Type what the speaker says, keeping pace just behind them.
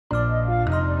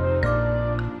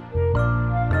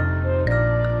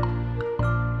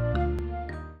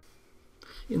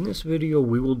this video,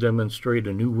 we will demonstrate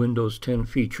a new Windows 10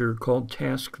 feature called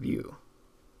Task View.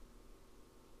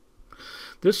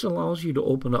 This allows you to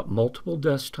open up multiple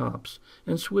desktops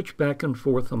and switch back and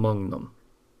forth among them.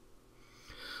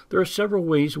 There are several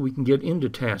ways we can get into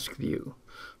Task View.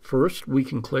 First, we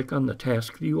can click on the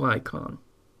Task View icon.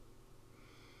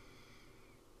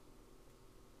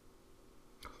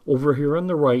 Over here on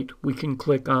the right, we can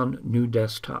click on New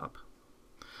Desktop.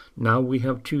 Now we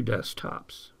have two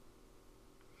desktops.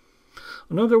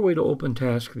 Another way to open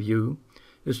Task View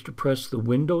is to press the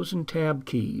Windows and Tab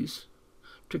keys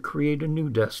to create a new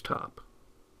desktop.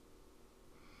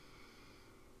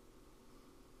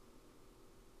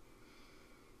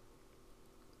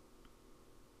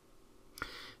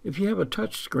 If you have a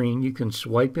touch screen, you can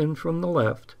swipe in from the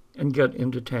left and get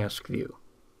into Task View.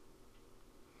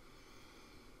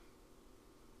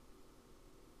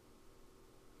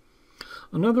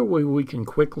 Another way we can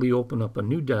quickly open up a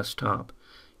new desktop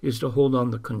is to hold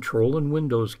on the Control and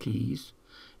Windows keys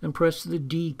and press the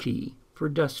D key for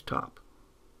desktop.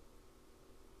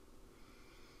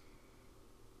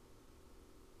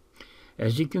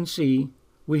 As you can see,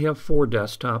 we have 4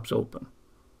 desktops open.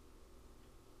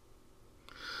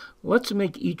 Let's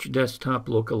make each desktop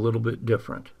look a little bit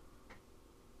different.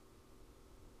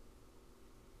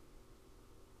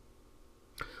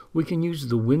 We can use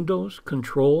the Windows,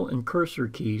 Control, and Cursor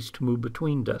keys to move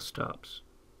between desktops.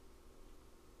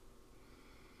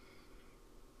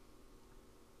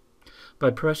 By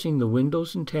pressing the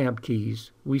Windows and Tab keys,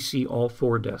 we see all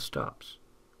 4 desktops.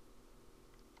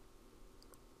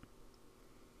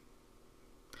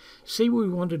 Say we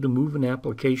wanted to move an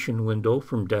application window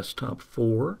from desktop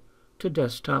 4 to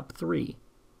desktop 3.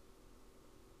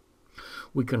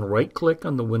 We can right-click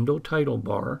on the window title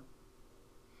bar,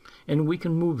 and we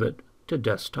can move it to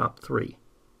desktop 3.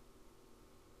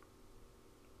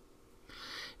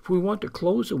 If we want to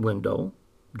close a window,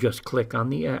 just click on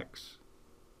the X.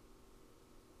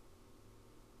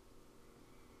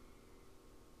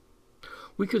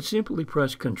 We could simply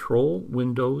press Control,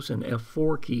 Windows, and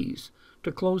F4 keys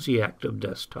to close the active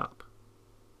desktop.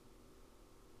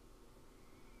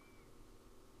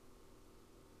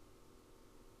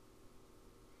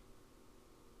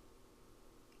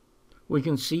 We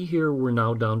can see here we're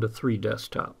now down to 3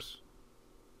 desktops.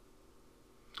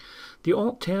 The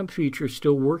Alt-Tab feature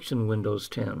still works in Windows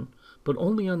 10, but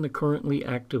only on the currently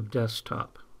active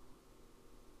desktop.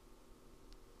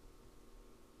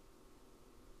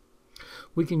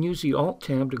 We can use the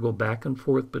Alt-Tab to go back and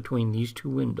forth between these 2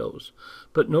 windows,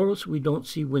 but notice we don't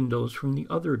see windows from the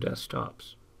other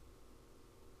desktops.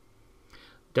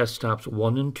 Desktops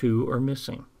 1 and 2 are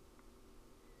missing.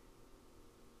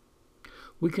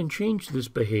 We can change this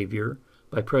behavior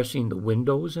by pressing the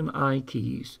Windows and I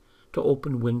keys to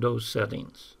open Windows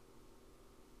settings.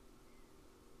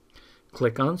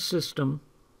 Click on System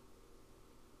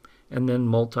and then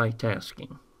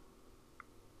Multitasking.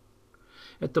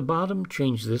 At the bottom,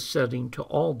 change this setting to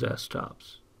all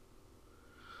desktops.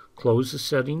 Close the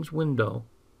settings window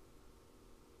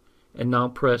and now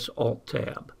press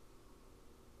Alt-Tab.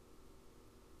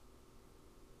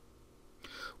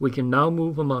 We can now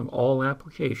move among all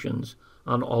applications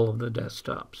on all of the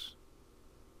desktops.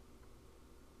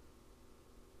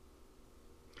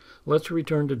 Let's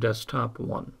return to desktop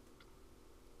 1.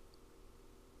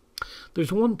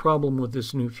 There's one problem with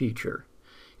this new feature.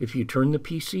 If you turn the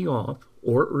PC off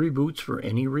or it reboots for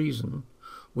any reason,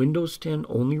 Windows 10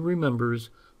 only remembers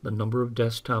the number of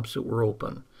desktops that were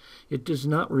open. It does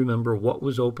not remember what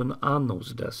was open on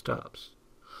those desktops.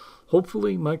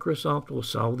 Hopefully, Microsoft will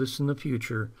solve this in the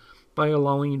future by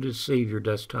allowing you to save your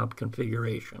desktop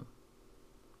configuration.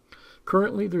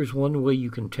 Currently, there's one way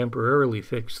you can temporarily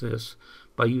fix this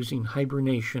by using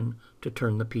hibernation to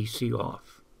turn the PC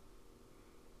off.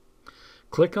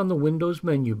 Click on the Windows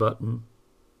menu button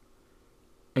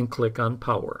and click on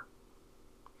Power.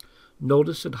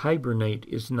 Notice that Hibernate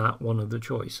is not one of the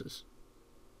choices.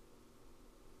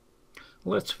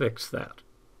 Let's fix that.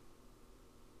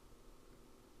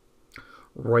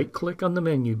 Right-click on the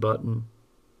menu button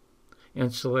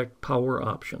and select Power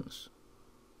Options.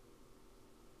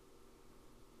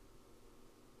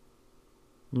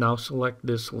 Now select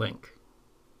this link.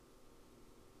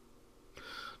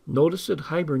 Notice that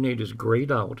Hibernate is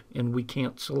grayed out and we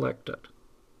can't select it.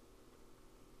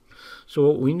 So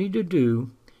what we need to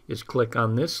do is click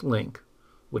on this link,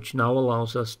 which now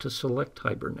allows us to select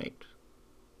Hibernate.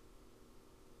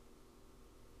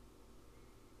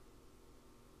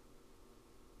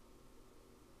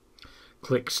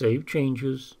 Click Save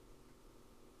Changes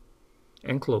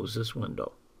and close this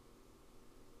window.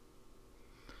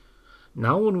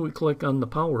 Now when we click on the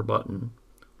Power button,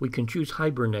 we can choose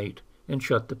Hibernate and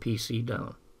shut the PC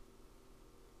down.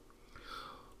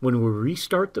 When we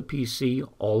restart the PC,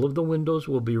 all of the windows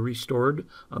will be restored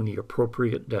on the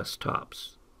appropriate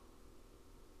desktops.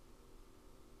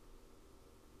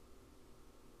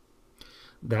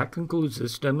 That concludes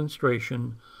this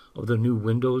demonstration of the new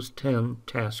Windows 10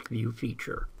 Task View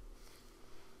feature.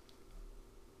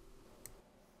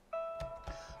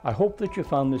 I hope that you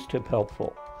found this tip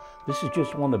helpful. This is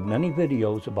just one of many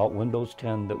videos about Windows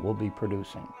 10 that we'll be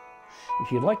producing.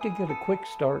 If you'd like to get a quick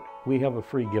start, we have a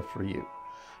free gift for you.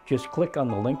 Just click on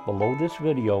the link below this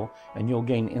video and you'll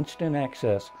gain instant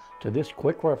access to this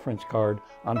quick reference card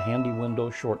on handy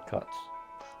Windows shortcuts.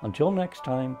 Until next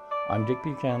time, I'm Dick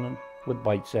Buchanan with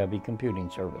ByteSavvy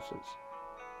Computing Services.